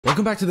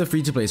Welcome back to the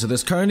free-to-play. So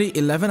there's currently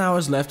 11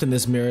 hours left in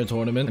this mirror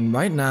tournament, and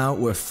right now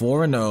we're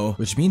 4-0,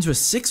 which means we're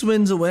 6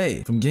 wins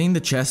away from getting the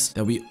chest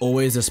that we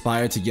always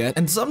aspire to get,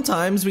 and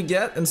sometimes we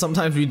get and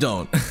sometimes we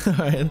don't.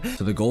 Alright,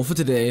 so the goal for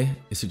today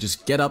is to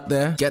just get up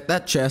there, get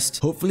that chest,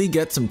 hopefully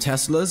get some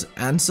Teslas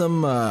and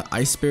some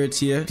ice spirits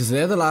here, because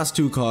they're the last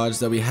 2 cards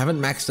that we haven't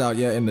maxed out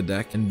yet in the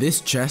deck. And this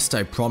chest,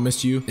 I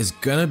promise you, is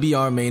gonna be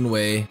our main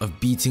way of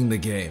beating the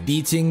game,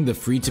 beating the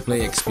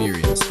free-to-play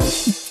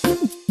experience.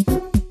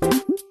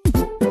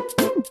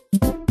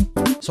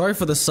 Sorry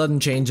for the sudden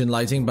change in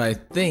lighting, but I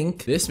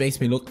think this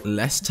makes me look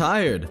less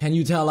tired. Can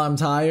you tell I'm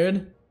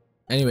tired?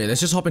 Anyway,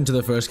 let's just hop into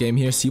the first game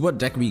here, see what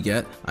deck we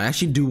get. I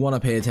actually do want to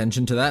pay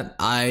attention to that.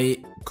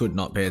 I could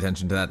not pay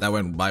attention to that. That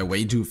went by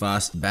way too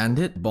fast.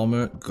 Bandit,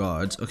 Bomber,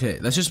 Guards. Okay,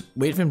 let's just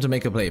wait for him to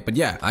make a play. But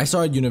yeah, I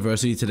started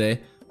university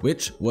today,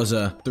 which was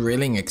a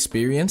thrilling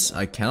experience.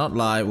 I cannot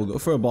lie. We'll go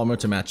for a Bomber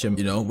to match him.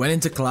 You know, went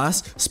into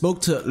class,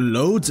 spoke to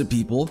loads of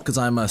people because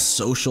I'm a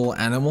social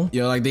animal.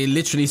 You know, like they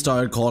literally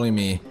started calling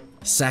me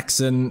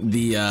Saxon,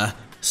 the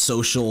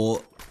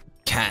social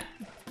cat.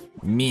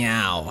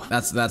 Meow.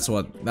 That's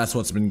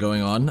what's been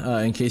going on.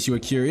 In case you were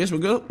curious,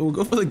 we'll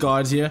go for the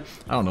guards here.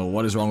 I don't know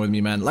what is wrong with me,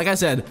 man. Like I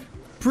said,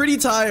 pretty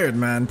tired,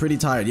 man. Pretty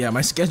tired. Yeah,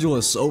 my schedule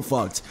is so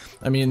fucked.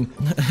 I mean,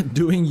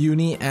 doing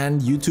uni and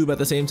YouTube at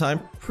the same time,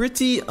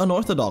 pretty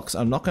unorthodox.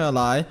 I'm not gonna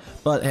lie,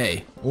 but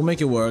hey, we'll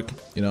make it work.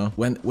 You know,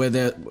 where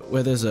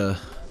there's a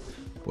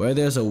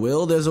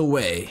will, there's a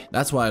way.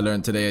 That's what I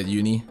learned today at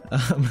uni.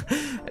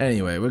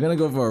 Anyway, we're gonna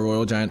go for a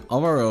Royal Giant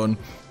of our own.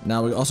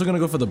 Now, we're also gonna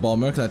go for the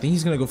Bomber, because I think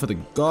he's gonna go for the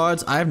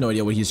Guards. I have no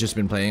idea what he's just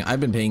been playing.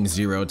 I've been paying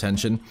zero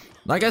attention.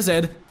 Like I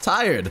said,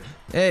 tired.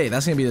 Hey,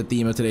 that's gonna be the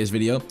theme of today's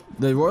video.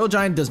 The Royal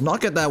Giant does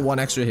not get that 1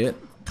 extra hit.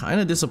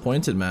 Kinda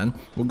disappointed, man.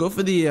 We'll go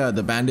for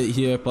the Bandit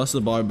here, plus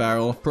the Bar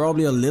Barrel.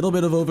 Probably a little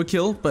bit of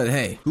overkill, but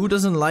hey, who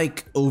doesn't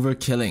like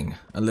overkilling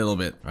a little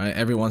bit, right?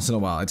 Every once in a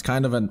while. It's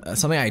kind of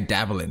something I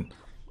dabble in.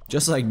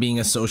 Just like being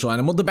a social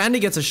animal. The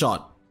Bandit gets a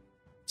shot.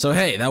 So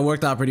hey, that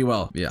worked out pretty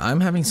well. Yeah, I'm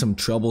having some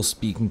trouble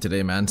speaking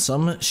today, man.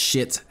 Some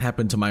shit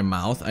happened to my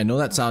mouth. I know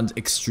that sounds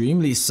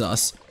extremely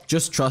sus.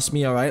 Just trust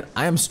me, alright?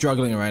 I am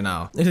struggling right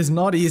now. It is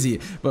not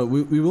easy, but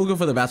we will go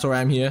for the Battle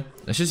Ram here.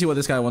 Let's just see what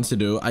this guy wants to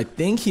do. I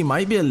think he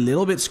might be a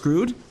little bit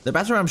screwed. The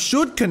Battle Ram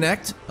should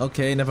connect.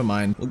 Okay, never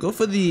mind. We'll go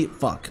for the...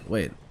 Fuck,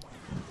 wait.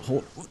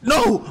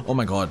 No! Oh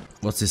my god.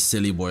 What's this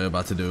silly boy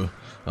about to do?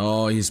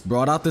 Oh, he's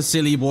brought out the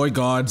silly boy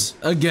guards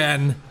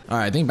again.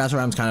 Alright, I think Battle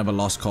Ram's kind of a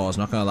lost cause,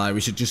 not gonna lie. We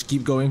should just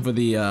keep going for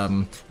the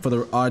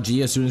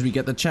RG as soon as we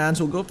get the chance.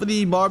 We'll go for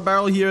the Bar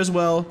Barrel here as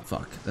well.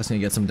 Fuck, that's gonna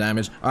get some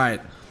damage.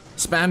 Alright,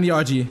 spam the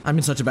RG. I'm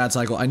in such a bad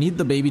cycle. I need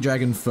the baby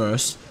dragon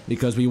first,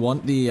 because we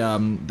want the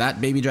that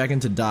baby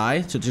dragon to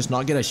die, to just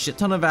not get a shit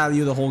ton of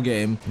value the whole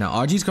game. Now,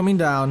 RG's coming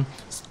down.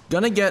 It's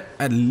gonna get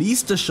at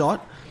least a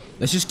shot.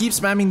 Let's just keep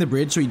spamming the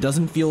bridge so he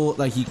doesn't feel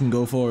like he can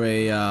go for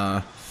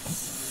a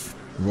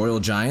Royal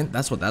Giant.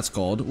 That's what that's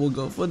called. We'll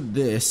go for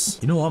this.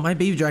 You know what? My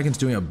baby dragon's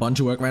doing a bunch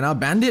of work right now.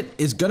 Bandit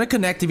is gonna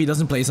connect if he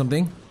doesn't play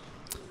something.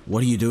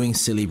 What are you doing,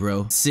 silly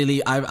bro?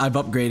 Silly. I've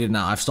upgraded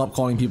now. I've stopped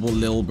calling people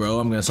lil bro.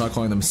 I'm gonna start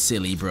calling them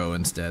silly bro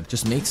instead.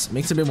 Just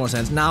makes a bit more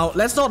sense. Now,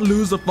 let's not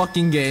lose the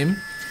fucking game.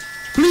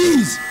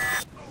 Please!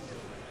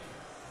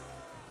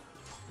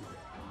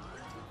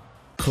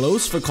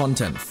 Close for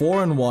content.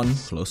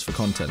 4-1. Close for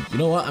content. You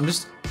know what?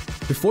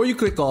 Before you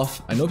click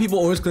off, I know people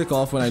always click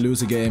off when I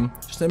lose a game.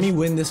 Just let me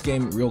win this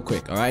game real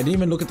quick, alright? I didn't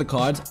even look at the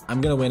cards. I'm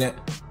gonna win it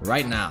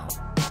right now.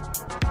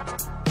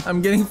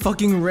 I'm getting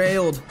fucking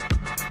railed.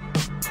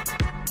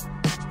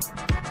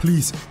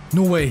 Please.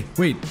 No way.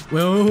 Wait.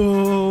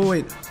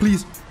 Wait.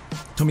 Please.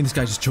 Tell me this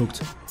guy just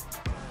choked.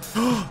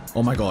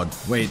 Oh my god.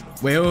 Wait.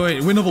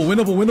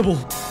 Winnable.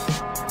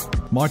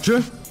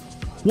 Marcher?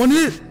 1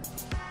 hit.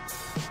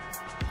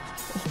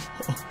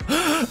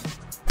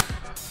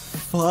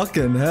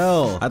 Fucking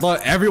hell. I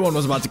thought everyone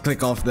was about to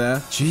click off there.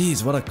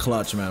 Jeez, what a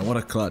clutch, man. What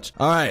a clutch.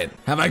 Alright.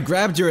 Have I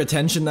grabbed your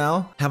attention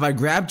now? Have I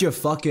grabbed your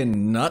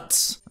fucking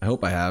nuts? I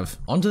hope I have.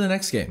 On to the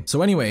next game.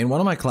 So anyway, in one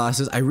of my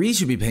classes, I really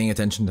should be paying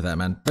attention to that,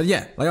 man. But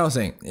yeah, like I was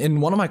saying, in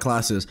one of my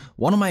classes,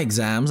 one of my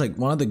exams, like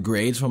one of the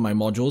grades from my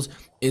modules,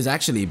 is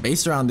actually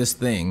based around this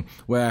thing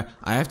where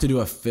I have to do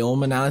a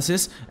film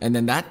analysis, and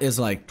then that is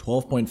like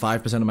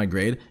 12.5% of my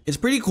grade. It's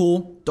pretty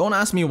cool. Don't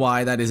ask me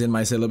why that is in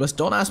my syllabus.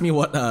 Don't ask me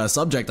what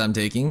subject I'm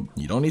taking.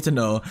 You don't need to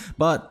know.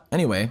 But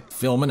anyway,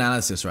 film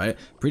analysis, right?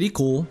 Pretty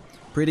cool.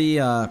 Pretty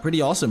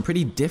awesome.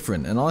 Pretty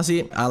different. And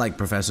honestly, I like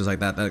professors like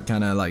that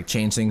kind of like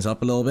change things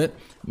up a little bit.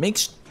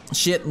 Makes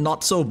shit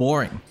not so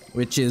boring,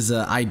 which is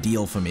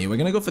ideal for me. We're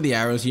gonna go for the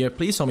arrows here.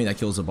 Please tell me that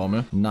kills the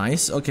Bomber.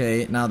 Nice.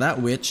 Okay, now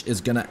that witch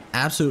is gonna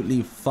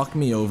absolutely fuck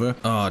me over.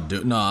 Oh,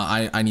 dude. No,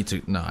 I need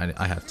to. No,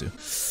 I have to.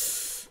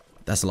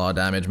 That's a lot of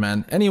damage,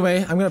 man.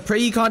 Anyway, I'm gonna pray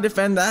he can't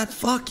defend that.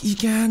 Fuck, he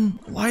can.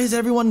 Why is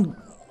everyone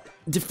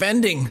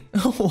defending?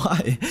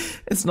 Why?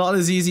 It's not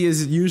as easy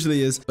as it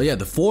usually is. But yeah,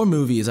 the 4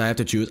 movies I have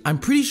to choose. I'm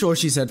pretty sure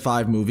she said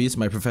 5 movies,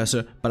 my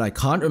professor, but I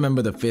can't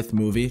remember the 5th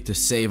movie to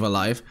save a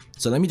life.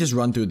 So let me just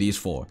run through these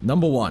 4.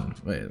 Number 1.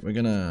 Wait, we're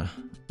gonna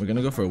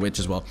go for a witch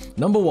as well.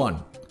 Number 1.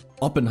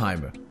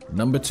 Oppenheimer.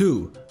 Number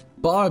 2,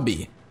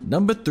 Barbie.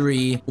 Number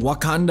 3,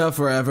 Wakanda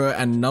Forever.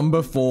 And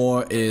number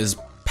 4 is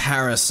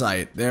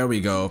Parasite. There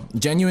we go.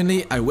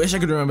 Genuinely, I wish I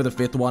could remember the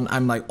 5th one.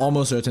 I'm like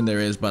almost certain there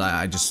is, but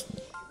I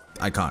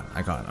can't.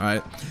 All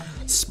right.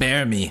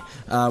 Spare me.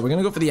 We're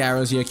gonna go for the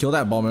arrows here. Kill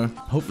that bomber.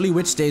 Hopefully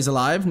Witch stays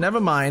alive. Never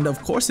mind.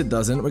 Of course it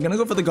doesn't. We're gonna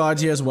go for the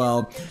guards here as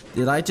well.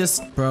 Did I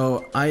just... Bro,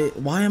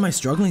 why am I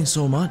struggling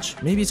so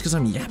much? Maybe it's because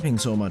I'm yapping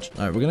so much.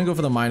 All right, we're gonna go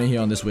for the miner here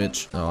on this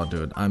witch. Oh,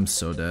 dude. I'm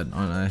so dead,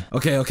 aren't I?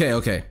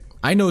 Okay.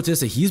 I noticed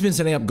that he's been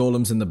setting up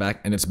golems in the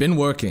back, and it's been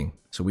working.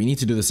 So we need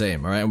to do the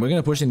same, all right? And we're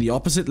gonna push in the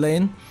opposite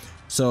lane,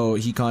 so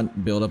he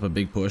can't build up a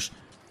big push.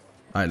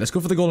 All right, let's go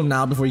for the golem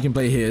now before he can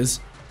play his.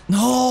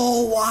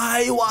 No,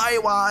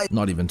 why?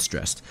 Not even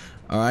stressed.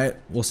 All right,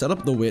 we'll set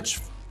up the witch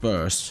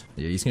first.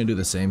 Yeah, he's gonna do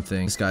the same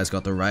thing. This guy's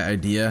got the right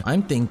idea.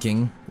 I'm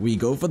thinking we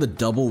go for the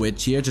double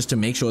witch here just to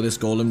make sure this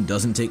golem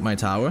doesn't take my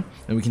tower.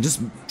 And we can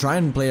just try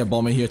and play a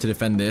bomber here to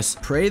defend this.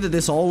 Pray that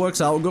this all works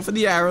out. We'll go for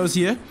the arrows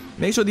here.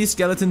 Make sure these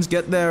skeletons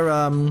get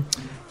their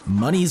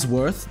money's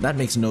worth. That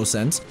makes no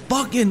sense.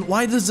 Fucking,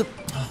 why does it...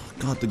 Oh,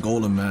 God, the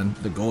golem, man.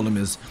 The golem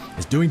is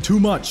doing too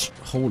much.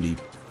 Holy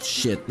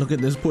shit, look at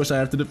this push I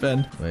have to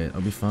defend. Wait,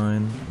 I'll be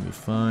fine.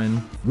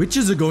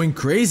 Witches are going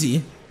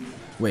crazy.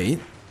 Wait,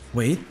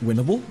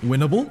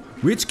 winnable.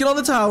 Witch, get on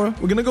the tower.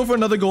 We're gonna go for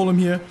another golem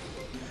here.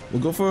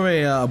 We'll go for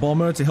a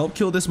bomber to help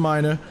kill this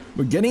miner.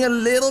 We're getting a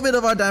little bit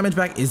of our damage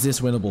back. Is this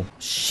winnable?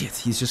 Shit,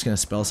 he's just gonna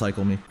spell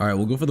cycle me. All right,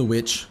 we'll go for the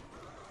witch.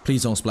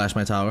 Please don't splash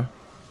my tower.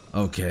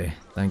 Okay,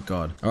 thank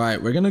God. All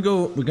right, we're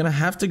gonna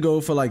have to go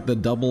for like the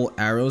double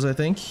arrows, I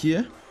think,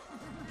 here.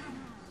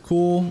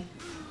 Cool.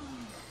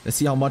 Let's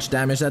see how much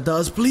damage that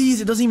does. Please,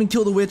 it doesn't even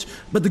kill the witch.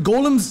 But the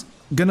golem's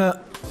gonna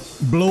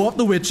blow up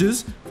the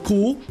witches.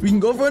 Cool. We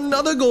can go for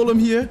another golem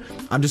here.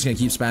 I'm just gonna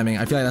keep spamming.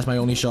 I feel like that's my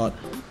only shot.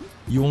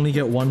 You only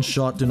get one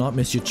shot. Do not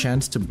miss your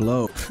chance to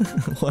blow.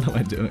 What am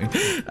I doing?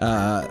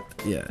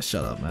 Yeah,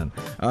 shut up, man.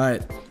 All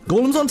right.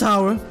 Golem's on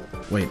tower.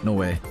 Wait, no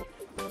way.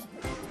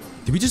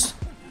 Did we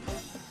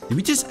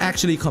just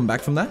actually come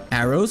back from that?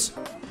 Arrows?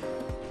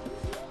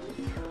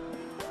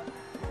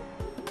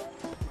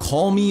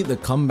 Call me the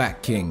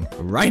comeback king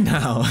right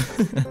now.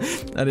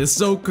 That is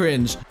so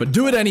cringe, but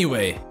do it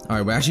anyway. All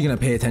right, we're actually gonna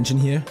pay attention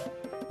here.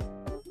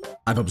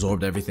 I've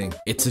absorbed everything.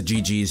 It's a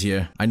GG's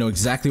here. I know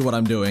exactly what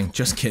I'm doing.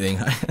 Just kidding.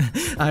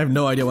 I have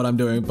no idea what I'm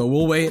doing, but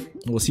we'll wait.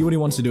 We'll see what he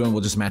wants to do and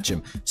we'll just match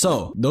him.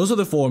 So those are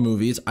the 4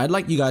 movies. I'd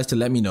like you guys to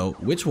let me know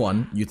which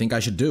one you think I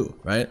should do,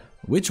 right?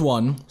 Which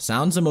one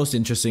sounds the most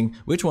interesting?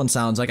 Which one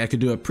sounds like I could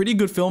do a pretty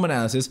good film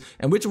analysis?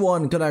 And which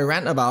one could I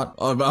rant about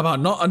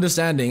not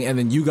understanding? And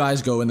then you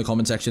guys go in the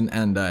comment section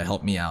and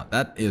help me out.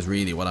 That is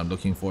really what I'm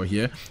looking for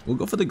here. We'll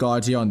go for the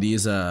guards here on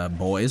these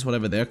boys,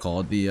 whatever they're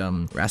called. The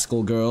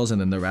rascal girls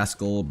and then the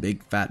rascal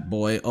big fat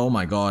boy. Oh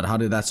my God, how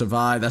did that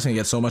survive? That's gonna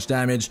get so much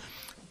damage.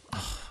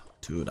 Oh,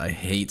 dude, I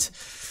hate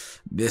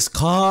this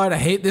card. I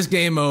hate this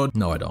game mode.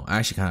 No, I don't. I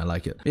actually kind of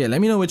like it. Yeah,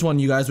 let me know which one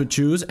you guys would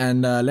choose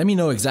and let me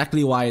know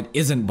exactly why it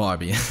isn't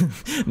Barbie.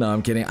 No,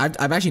 I'm kidding.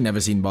 I've actually never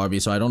seen Barbie,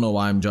 so I don't know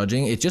why I'm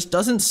judging. It just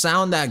doesn't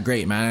sound that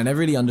great, man. I never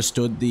really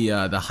understood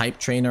the hype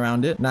train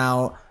around it.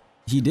 Now,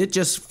 he did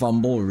just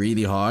fumble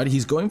really hard.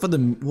 He's going for the...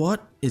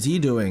 What is he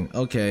doing?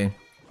 Okay.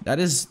 That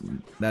is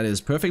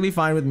perfectly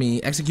fine with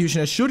me.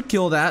 Executioner should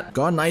kill that.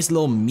 Got a nice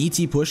little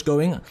meaty push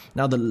going.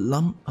 Now the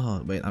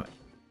Oh, wait.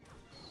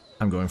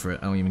 I'm going for it.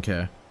 I don't even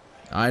care.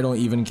 I don't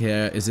even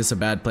care. Is this a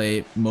bad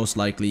play? Most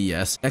likely,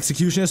 yes.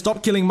 Executioner,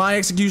 stop killing my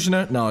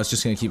executioner. No, it's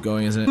just gonna keep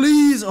going, isn't it?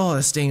 Please! Oh,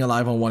 it's staying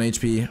alive on 1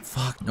 HP.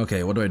 Fuck.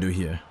 Okay, what do I do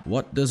here?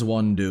 What does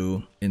one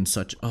do in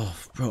such... Oh,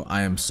 bro,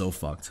 I am so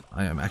fucked.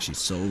 I am actually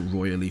so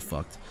royally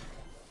fucked.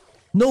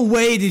 No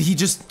way did he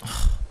just...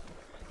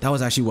 That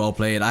was actually well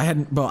played.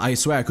 Bro, I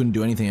swear I couldn't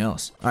do anything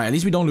else. All right, at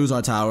least we don't lose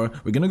our tower.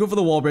 We're gonna go for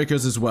the wall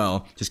breakers as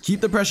well. Just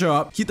keep the pressure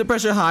up. Keep the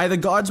pressure high. The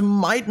guards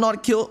might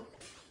not kill...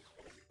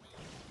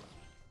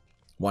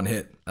 One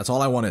hit. That's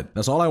all I wanted.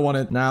 That's all I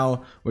wanted.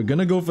 Now, we're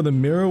gonna go for the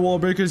mirror wall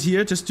breakers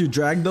here just to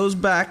drag those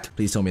back.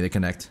 Please tell me they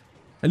connect.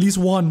 At least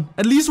one.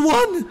 At least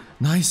one!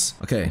 Nice.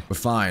 Okay, we're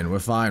fine. We're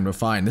fine. We're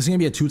fine. This is gonna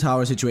be a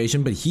 2-tower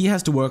situation, but he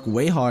has to work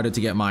way harder to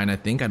get mine, I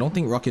think. I don't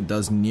think Rocket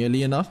does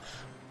nearly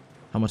enough.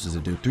 How much does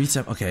it do?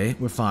 3-7. Okay,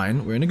 we're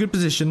fine. We're in a good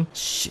position.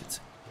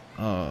 Shit.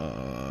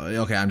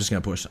 Okay, I'm just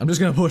gonna push. I'm just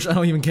gonna push. I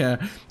don't even care.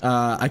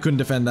 I couldn't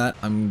defend that.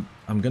 I'm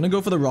gonna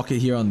go for the rocket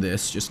here on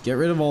this. Just get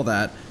rid of all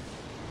that.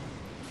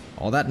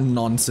 All that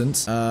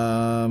nonsense.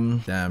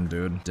 Damn,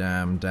 dude.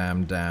 Damn.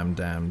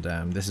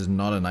 This is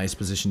not a nice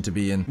position to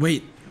be in.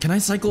 Wait, can I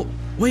cycle?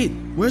 Wait,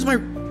 where's my...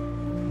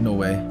 No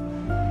way.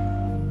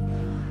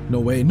 No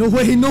way.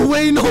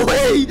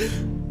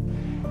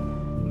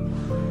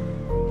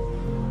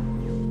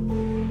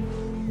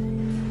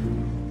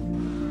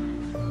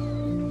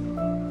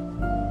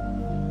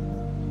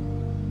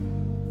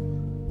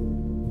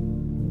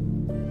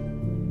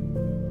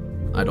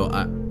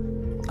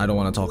 I don't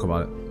want to talk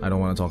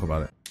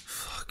about it.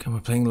 Fuck, we're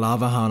playing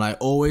Lava Hound. I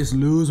always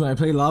lose when I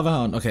play Lava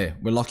Hound. Okay,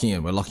 we're locking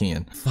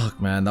in.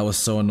 Fuck, man, that was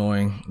so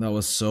annoying. That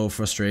was so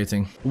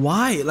frustrating.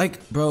 Why?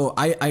 Like, bro,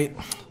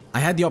 I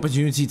had the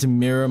opportunity to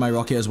mirror my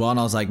rocket as well, and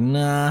I was like,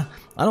 nah,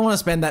 I don't want to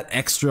spend that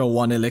extra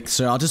 1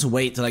 elixir. I'll just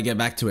wait till I get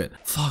back to it.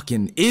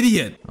 Fucking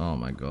idiot. Oh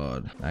my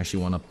god. I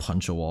actually want to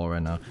punch a wall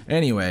right now.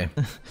 Anyway,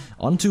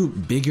 on to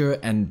bigger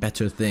and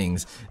better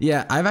things.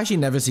 Yeah, I've actually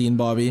never seen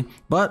Barbie,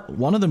 but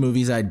one of the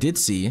movies I did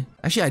see,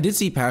 actually I did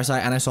see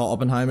Parasite and I saw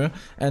Oppenheimer,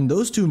 and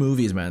those two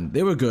movies, man,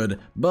 they were good.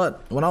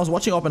 But when I was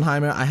watching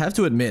Oppenheimer, I have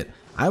to admit,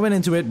 I went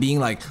into it being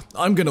like,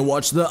 I'm gonna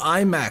watch the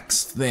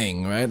IMAX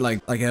thing, right?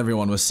 Like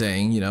everyone was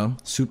saying, you know,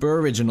 super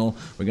original.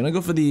 We're gonna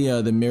go for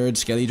the mirrored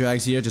skelly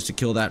drags here just to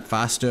kill that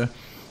faster.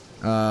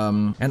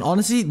 And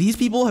honestly, these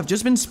people have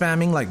just been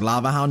spamming like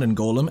Lava Hound and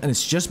Golem, and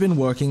it's just been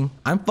working.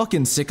 I'm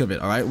fucking sick of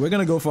it, alright? We're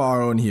gonna go for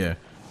our own here.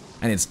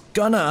 And it's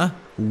gonna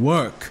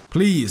work.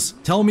 Please,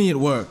 tell me it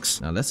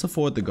works. Now, let's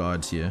afford the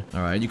guards here.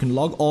 Alright, you can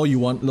log all you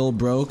want, little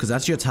bro, because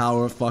that's your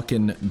tower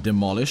fucking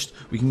demolished.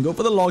 We can go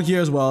for the log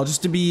here as well,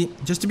 just to be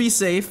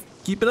safe.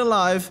 Keep it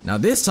alive. Now,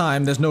 this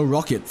time, there's no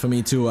rocket for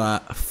me to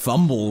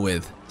fumble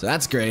with. So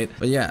that's great.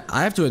 But yeah,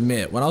 I have to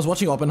admit, when I was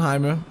watching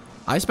Oppenheimer,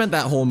 I spent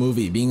that whole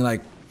movie being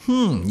like,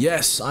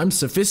 yes, I'm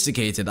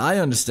sophisticated. I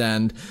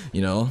understand,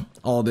 you know,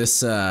 all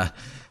this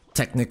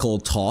technical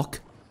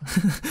talk.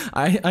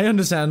 I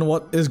understand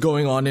what is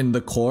going on in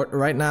the court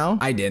right now.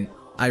 I didn't.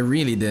 I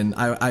really didn't.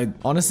 I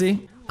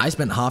honestly, I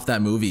spent half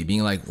that movie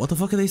being like, what the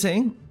fuck are they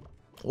saying?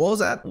 What was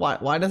that?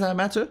 Why does that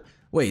matter?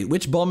 Wait,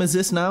 which bomb is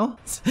this now?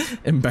 It's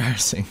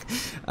embarrassing.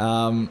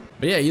 But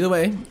yeah, either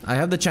way, I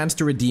have the chance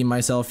to redeem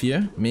myself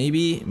here.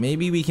 Maybe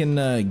we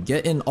can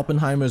get in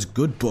Oppenheimer's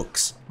good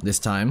books this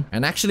time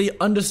and actually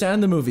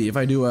understand the movie if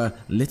I do a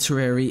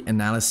literary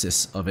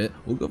analysis of it.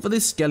 We'll go for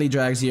these skelly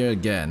drags here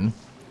again.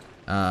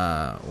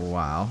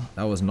 Wow,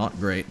 that was not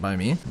great by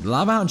me. The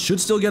Lava Hound should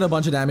still get a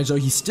bunch of damage though.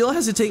 He still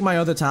has to take my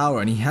other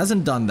tower and he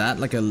hasn't done that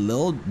like a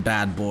little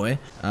bad boy.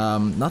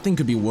 Nothing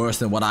could be worse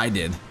than what I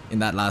did in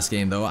that last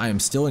game though. I am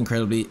still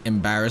incredibly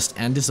embarrassed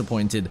and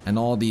disappointed and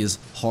all these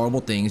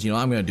horrible things. You know,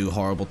 I'm gonna do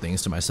horrible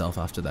things to myself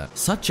after that.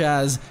 Such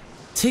as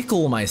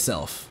tickle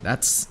myself.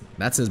 That's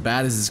as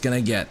bad as it's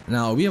gonna get.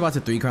 Now, are we about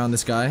to 3-crown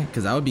this guy?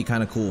 Because that would be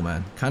kind of cool,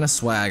 man. Kind of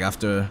swag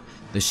after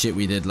the shit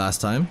we did last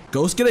time.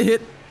 Ghost, get a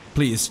hit.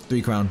 Please,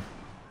 3-crown.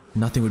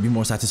 Nothing would be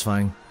more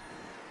satisfying.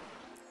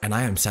 And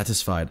I am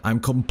satisfied. I'm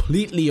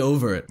completely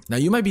over it. Now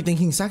you might be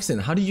thinking, Saxon,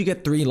 how did you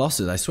get 3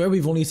 losses? I swear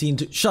we've only seen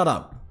 2. Shut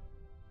up.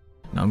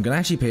 Now I'm gonna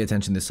actually pay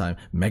attention this time.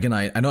 Mega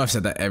Knight. I know I've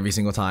said that every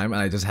single time and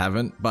I just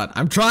haven't, but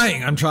I'm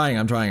trying.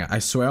 I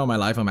swear on my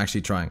life I'm actually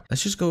trying.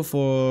 Let's just go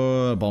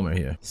for a bomber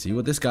here. See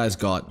what this guy's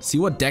got. See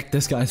what deck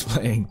this guy's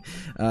playing.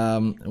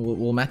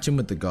 We'll match him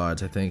with the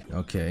guards, I think.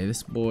 Okay,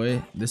 this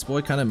boy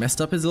kind of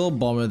messed up his little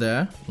bomber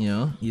there. You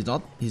know,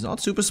 he's not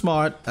super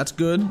smart. That's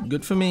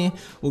good for me.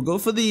 We'll go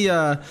for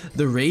the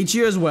rage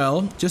here as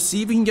well. Just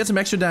see if we can get some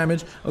extra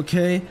damage.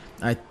 Okay,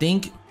 I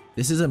think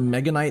this is a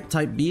Mega Knight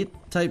type beat.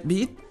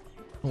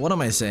 What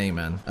am I saying,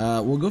 man?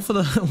 We'll go for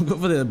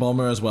the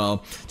bomber as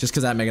well, just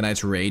because that Mega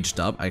Knight's raged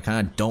up. I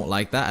kind of don't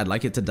like that. I'd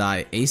like it to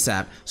die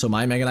ASAP, so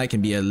my Mega Knight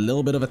can be a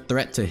little bit of a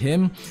threat to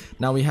him.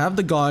 Now we have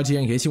the guard here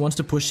in case he wants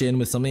to push in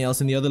with something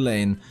else in the other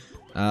lane.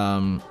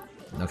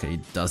 Okay, he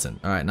doesn't.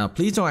 All right, now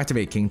please don't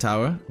activate King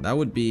Tower. That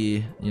would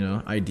be, you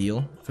know,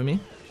 ideal for me.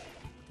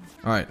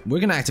 All right, we're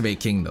gonna activate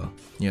King though.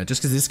 You know,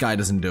 just because this guy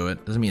doesn't do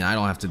it doesn't mean I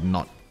don't have to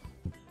not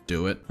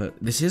do it. But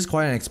this is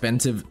quite an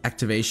expensive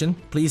activation.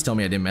 Please tell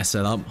me I didn't mess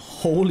it up.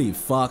 Holy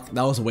fuck,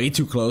 that was way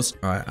too close.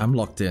 All right, I'm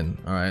locked in.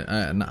 All right,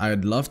 and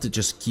I'd love to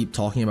just keep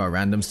talking about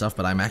random stuff,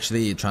 but I'm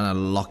actually trying to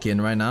lock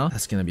in right now.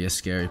 That's gonna be a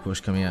scary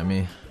push coming at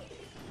me.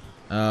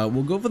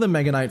 We'll go for the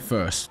Mega Knight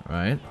first. All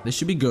right, this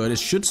should be good. It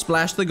should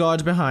splash the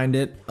guards behind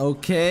it.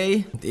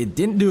 Okay, it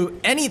didn't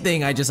do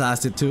anything I just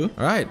asked it to.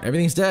 All right,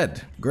 everything's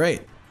dead.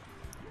 Great.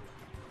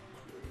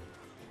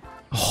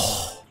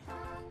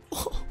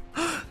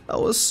 That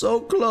was so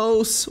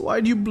close.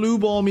 Why'd you blue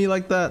ball me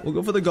like that? We'll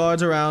go for the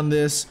guards around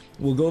this.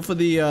 We'll go for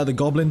the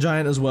goblin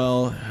giant as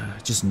well.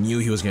 Just knew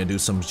he was gonna do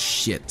some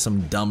shit,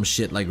 some dumb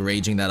shit like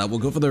raging that up. We'll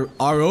go for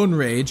our own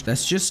rage.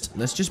 Let's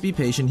just be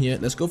patient here.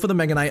 Let's go for the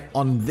Mega Knight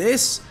on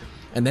this.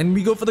 And then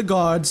we go for the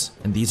guards.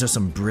 And these are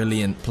some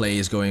brilliant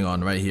plays going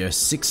on right here.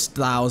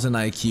 6,000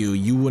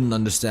 IQ. You wouldn't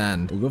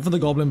understand. We'll go for the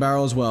goblin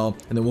barrel as well.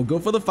 And then we'll go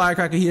for the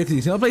firecracker here because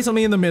he's gonna play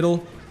something in the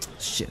middle.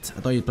 Shit, I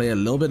thought you'd play a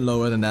little bit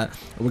lower than that.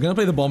 We're gonna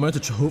play the bomber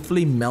to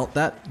hopefully melt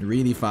that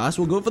really fast.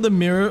 We'll go for the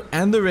mirror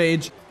and the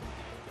rage.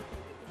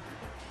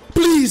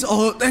 Please!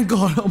 Oh, thank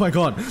God! Oh my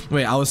God!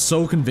 Wait, I was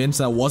so convinced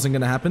that wasn't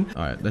gonna happen.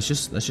 All right, let's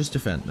just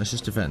defend. Let's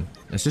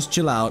just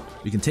chill out.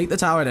 We can take the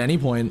tower at any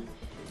point.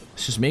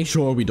 Let's just make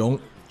sure we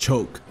don't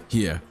choke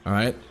here. All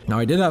right. Now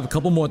I did have a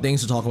couple more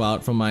things to talk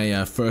about from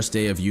my first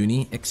day of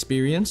uni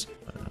experience.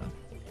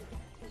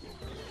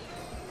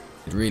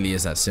 It really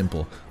is that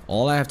simple.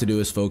 All I have to do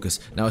is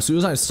focus. Now, as soon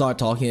as I start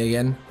talking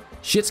again,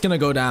 shit's gonna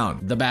go down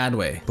the bad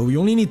way. But we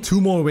only need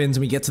 2 more wins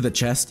and we get to the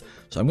chest.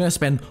 So I'm gonna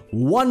spend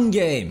 1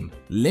 game,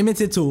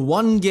 limited to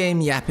 1 game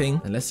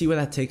yapping. And let's see where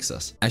that takes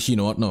us. Actually, you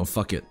know what? No,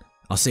 fuck it.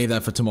 I'll save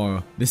that for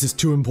tomorrow. This is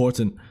too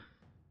important.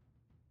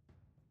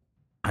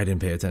 I didn't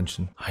pay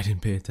attention.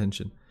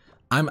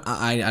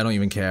 I don't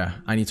even care.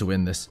 I need to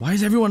win this. Why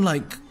is everyone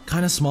like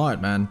kind of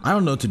smart, man? I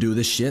don't know to do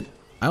this shit.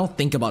 I don't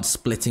think about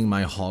splitting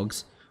my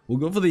hogs. We'll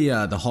go for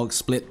the hog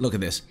split. Look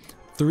at this.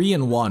 3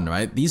 and 1,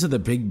 right? These are the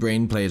big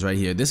brain plays right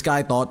here. This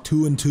guy thought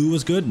 2 and 2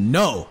 was good.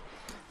 No!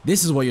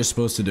 This is what you're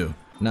supposed to do.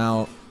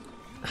 Now,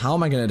 how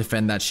am I gonna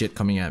defend that shit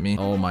coming at me?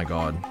 Oh my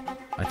god.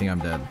 I think I'm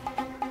dead.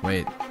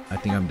 Wait, I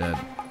think I'm dead.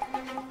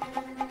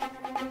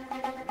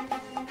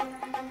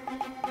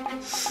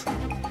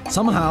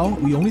 Somehow,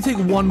 we only take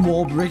 1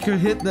 wall breaker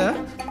hit there.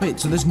 Wait,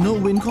 so there's no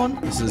win con?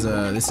 This is,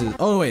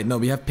 oh wait, no,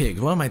 we have pig.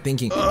 What am I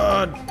thinking?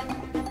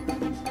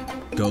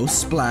 Go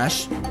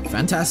splash.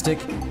 Fantastic.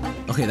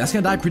 Okay, that's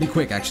gonna die pretty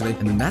quick, actually.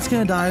 And then that's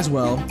gonna die as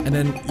well. And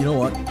then, you know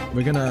what?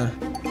 We're gonna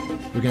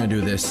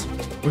do this.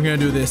 We're gonna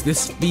do this.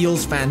 This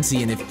feels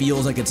fancy and it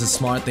feels like it's a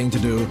smart thing to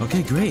do.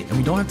 Okay, great. And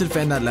we don't have to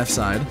defend that left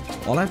side.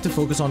 All I have to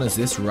focus on is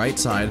this right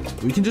side.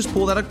 We can just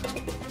pull that up.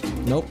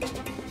 Nope.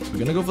 We're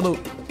gonna go for the...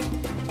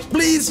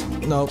 Please!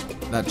 Nope.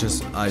 I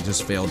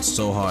just failed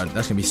so hard.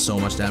 That's gonna be so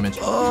much damage.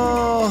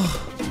 Oh!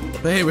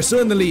 But hey, we're still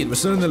in the lead. We're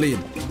still in the lead.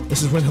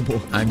 This is winnable.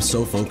 I'm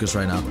so focused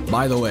right now.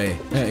 By the way,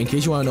 in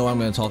case you want to know what I'm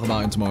going to talk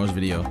about in tomorrow's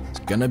video, it's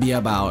gonna be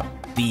about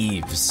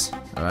thieves.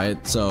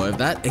 Alright, so if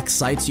that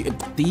excites you, if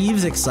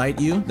thieves excite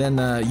you, then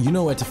you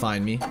know where to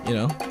find me, you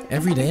know,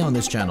 every day on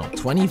this channel,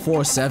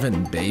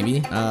 24/7,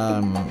 baby.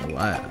 I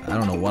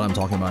don't know what I'm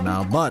talking about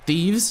now, but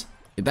thieves,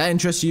 if that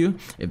interests you,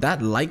 if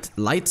that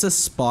lights a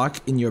spark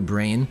in your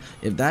brain,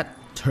 if that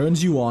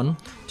turns you on,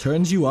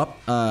 turns you up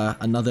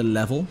another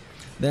level,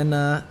 then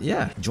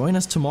yeah, join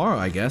us tomorrow,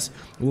 I guess.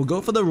 We'll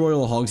go for the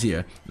royal hogs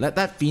here. Let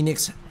that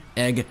phoenix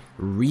egg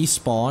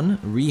respawn,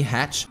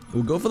 rehatch.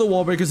 We'll go for the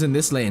wall breakers in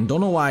this lane. Don't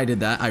know why I did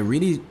that. I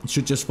really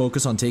should just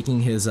focus on taking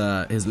his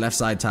left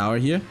side tower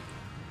here.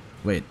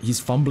 Wait, he's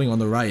fumbling on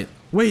the right.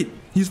 Wait,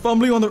 he's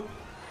fumbling on the...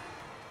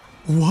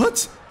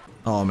 What?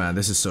 Oh man,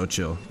 this is so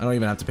chill. I don't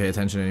even have to pay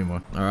attention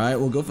anymore. All right,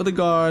 we'll go for the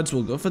guards.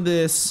 We'll go for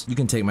this. You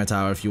can take my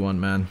tower if you want,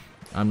 man.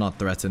 I'm not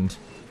threatened.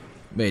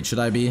 Wait, should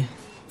I be?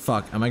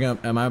 Fuck, am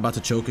I about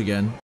to choke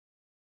again?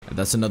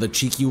 That's another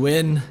cheeky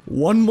win.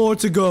 1 more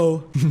to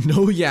go.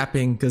 No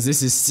yapping, because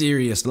this is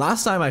serious.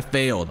 Last time I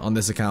failed on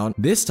this account.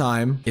 This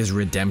time is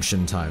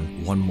redemption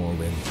time. 1 more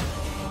win.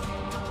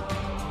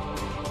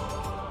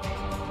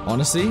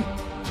 Honestly,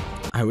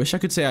 I wish I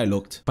could say I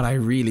looked, but I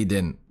really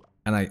didn't.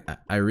 And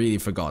I really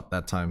forgot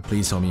that time.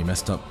 Please tell me you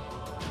messed up.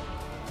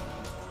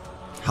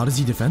 How does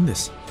he defend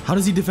this? How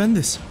does he defend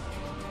this?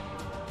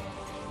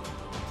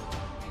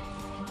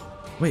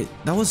 Wait,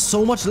 that was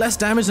so much less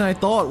damage than I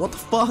thought. What the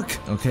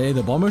fuck? Okay,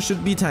 the bomber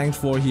should be tanked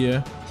for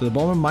here. So the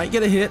bomber might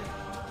get a hit.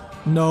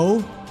 No.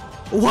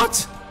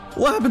 What?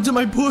 What happened to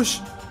my push?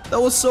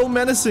 That was so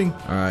menacing.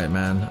 All right,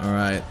 man. All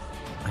right.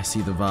 I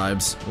see the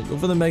vibes. We'll go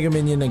for the Mega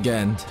Minion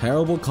again.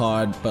 Terrible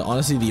card, but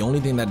honestly, the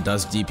only thing that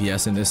does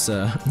DPS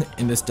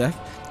in this deck.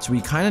 So we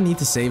kind of need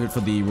to save it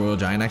for the Royal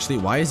Giant, actually.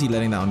 Why is he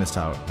letting that on this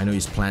tower? I know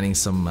he's planning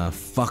some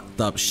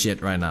fucked up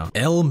shit right now.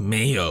 El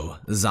Mayo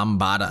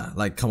Zambada.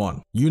 Like, come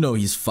on. You know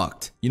he's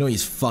fucked. You know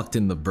he's fucked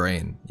in the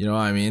brain. You know what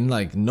I mean?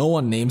 Like, no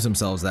one names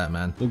themselves that,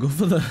 man. We'll go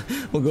for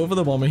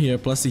the bomber here,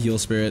 plus the heal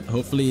spirit.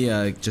 Hopefully,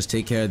 just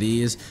take care of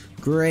these.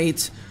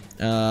 Great.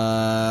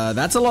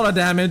 That's a lot of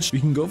damage. We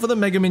can go for the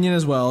Mega Minion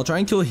as well. Try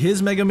and kill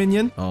his Mega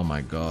Minion. Oh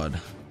my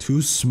god.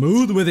 Too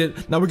smooth with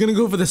it. Now we're gonna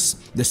go for this,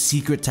 the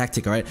secret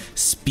tactic, alright?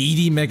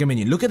 Speedy Mega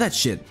Minion. Look at that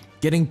shit.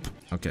 Getting...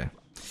 Okay.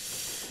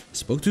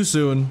 Spoke too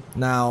soon.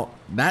 Now,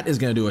 that is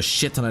gonna do a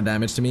shit ton of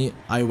damage to me.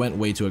 I went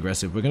way too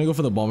aggressive. We're gonna go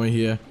for the bomber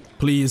here.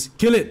 Please,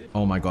 kill it.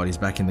 Oh my god, he's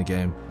back in the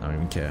game. I don't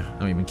even care. I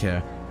don't even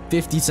care.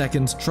 50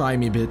 seconds. Try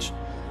me, bitch.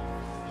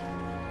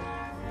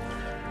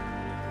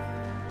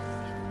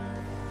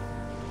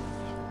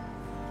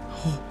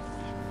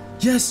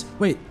 Yes!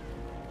 Wait.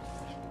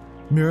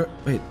 Mirror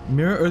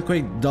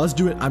Earthquake does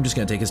do it. I'm just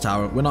gonna take his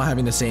tower. We're not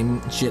having the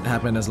same shit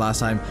happen as last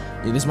time.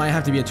 This might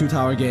have to be a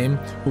 2-tower game,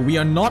 but we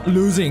are not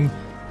losing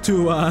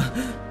to,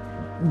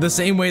 the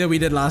same way that we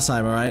did last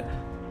time, alright?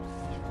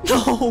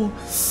 No!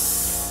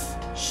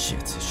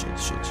 Shit.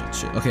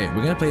 Okay,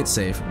 we're gonna play it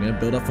safe. We're gonna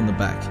build up from the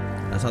back.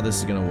 That's how this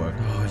is gonna work.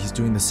 Oh, he's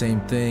doing the same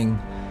thing.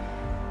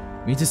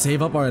 We need to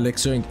save up our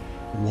elixir and...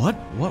 What?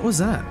 What was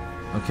that?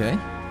 Okay.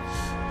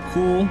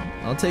 Cool.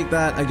 I'll take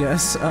that, I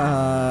guess.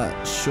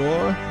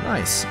 Sure.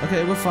 Nice.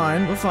 Okay, we're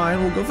fine. We're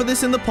fine. We'll go for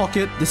this in the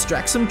pocket.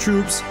 Distract some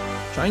troops.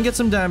 Try and get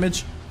some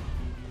damage.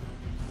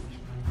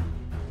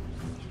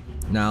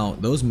 Now,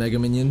 those Mega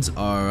Minions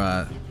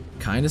are,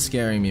 kind of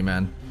scaring me,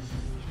 man.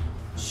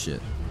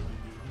 Shit.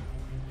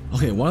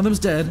 Okay, one of them's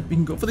dead. We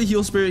can go for the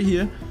heal spirit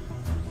here.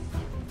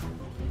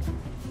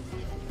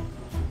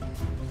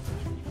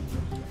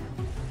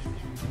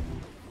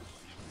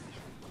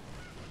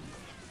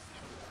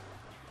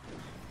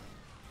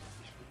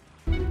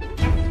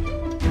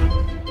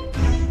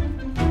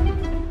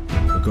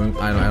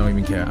 I don't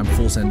even care. I'm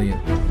full sending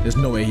it. There's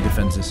no way he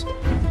defends this.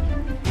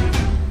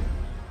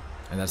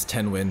 And that's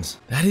 10 wins.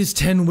 That is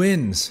 10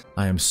 wins!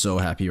 I am so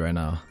happy right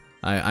now.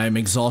 I am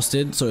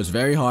exhausted, so it's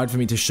very hard for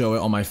me to show it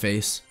on my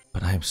face.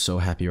 But I am so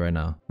happy right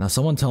now. Now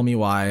someone tell me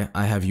why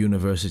I have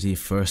university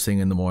first thing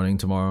in the morning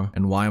tomorrow,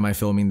 and why am I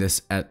filming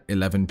this at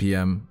 11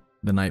 p.m.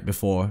 the night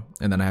before,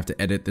 and then I have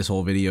to edit this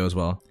whole video as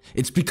well.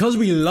 It's because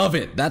we love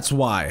it, that's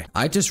why.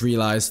 I just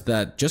realized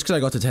that just because I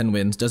got to 10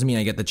 wins doesn't mean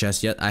I get the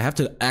chest yet. I have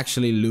to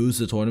actually lose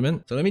the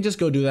tournament. So let me just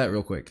go do that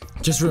real quick.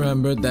 Just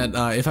remembered that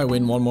if I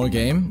win one more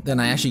game, then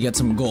I actually get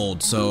some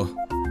gold. So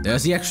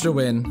there's the extra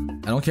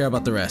win. I don't care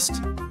about the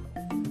rest.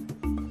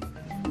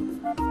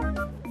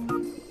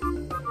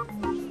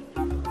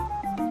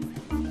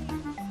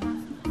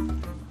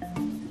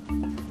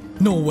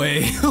 No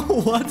way.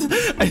 What?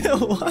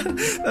 What?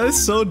 That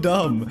is so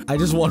dumb. I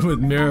just won with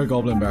Mirror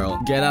Goblin Barrel.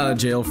 Get out of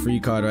jail free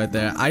card right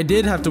there. I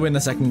did have to win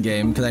the second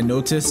game because I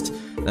noticed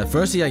that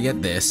firstly I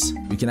get this.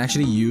 We can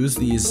actually use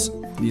these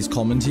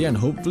commons here and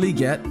hopefully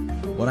get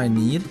what I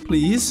need.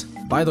 Please.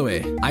 By the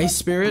way, Ice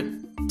Spirit,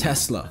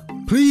 Tesla.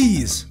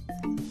 Please.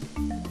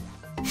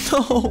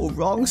 No,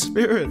 wrong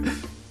spirit.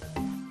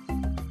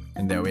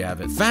 And there we have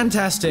it.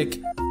 Fantastic.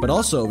 But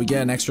also we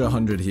get an extra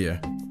 100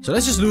 here. So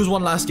let's just lose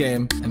one last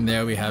game, and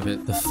there we have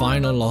it. The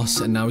final loss,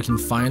 and now we can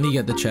finally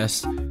get the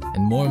chest. And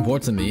more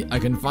importantly, I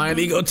can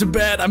finally go to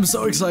bed. I'm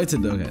so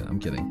excited. Okay, I'm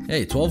kidding.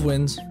 Hey, 12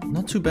 wins.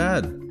 Not too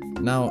bad.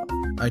 Now,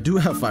 I do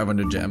have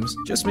 500 gems.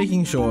 Just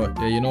making sure.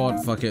 Yeah, you know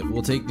what? Fuck it.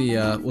 We'll take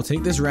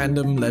this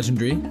random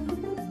legendary.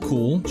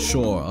 Cool.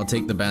 Sure, I'll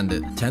take the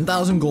bandit.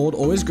 10,000 gold,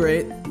 always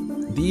great.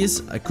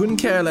 These, I couldn't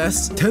care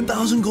less.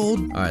 10,000 gold.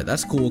 All right,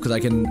 that's cool because I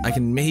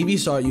can maybe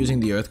start using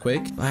the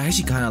earthquake. I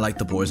actually kind of like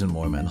the poison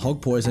more, man. Hog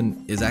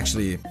poison is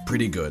actually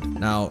pretty good.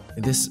 Now,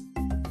 this,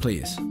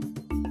 please,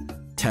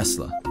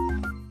 Tesla.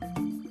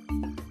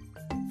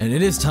 And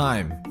it is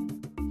time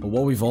for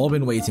what we've all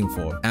been waiting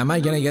for. Am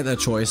I gonna get the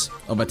choice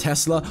of a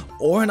Tesla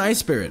or an Ice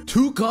Spirit?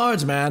 2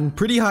 cards, man.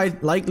 Pretty high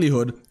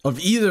likelihood of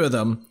either of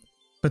them.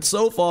 But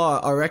so far,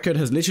 our record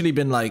has literally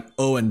been like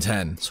 0 and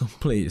 10. So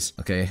please.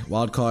 Okay,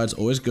 wild cards,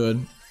 always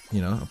good.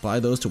 You know,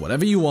 apply those to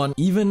whatever you want.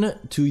 Even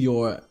to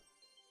your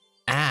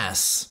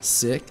ass.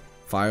 Sick.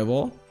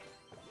 Fireball.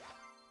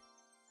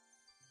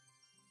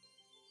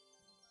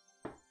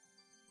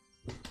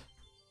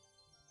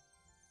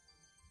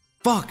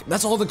 Fuck,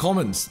 that's all the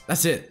commons.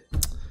 That's it.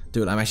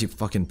 Dude, I'm actually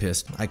fucking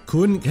pissed. I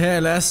couldn't care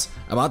less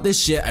about this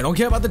shit. I don't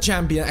care about the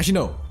champion. Actually,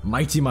 no.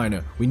 Mighty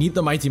Miner. We need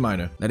the Mighty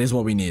Miner. That is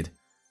what we need.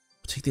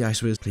 Take the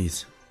Ice Whiz,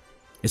 please.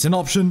 It's an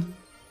option.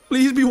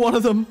 Please be one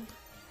of them.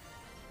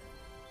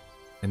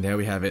 And there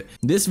we have it.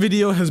 This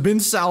video has been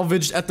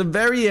salvaged at the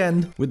very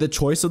end with the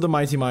choice of the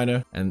Mighty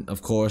Miner. And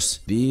of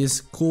course,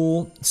 these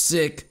cool,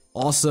 sick,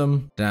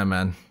 awesome. Damn,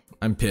 man.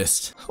 I'm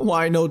pissed.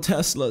 Why no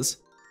Teslas?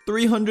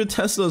 300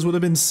 Teslas would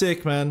have been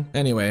sick, man.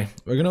 Anyway,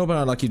 we're gonna open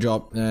our lucky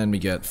drop and we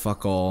get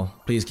fuck all.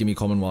 Please give me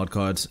common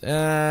wildcards.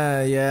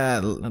 Yeah,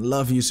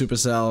 love you,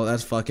 Supercell.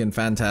 That's fucking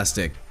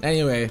fantastic.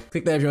 Anyway,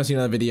 click there if you want to see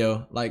another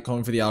video. Like,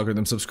 comment for the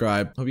algorithm,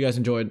 subscribe. Hope you guys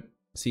enjoyed.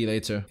 See you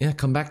later. Yeah,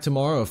 come back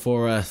tomorrow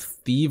for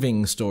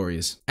thieving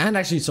stories. And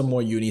actually some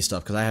more uni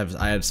stuff, because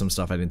I had some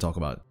stuff I didn't talk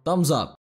about. Thumbs up.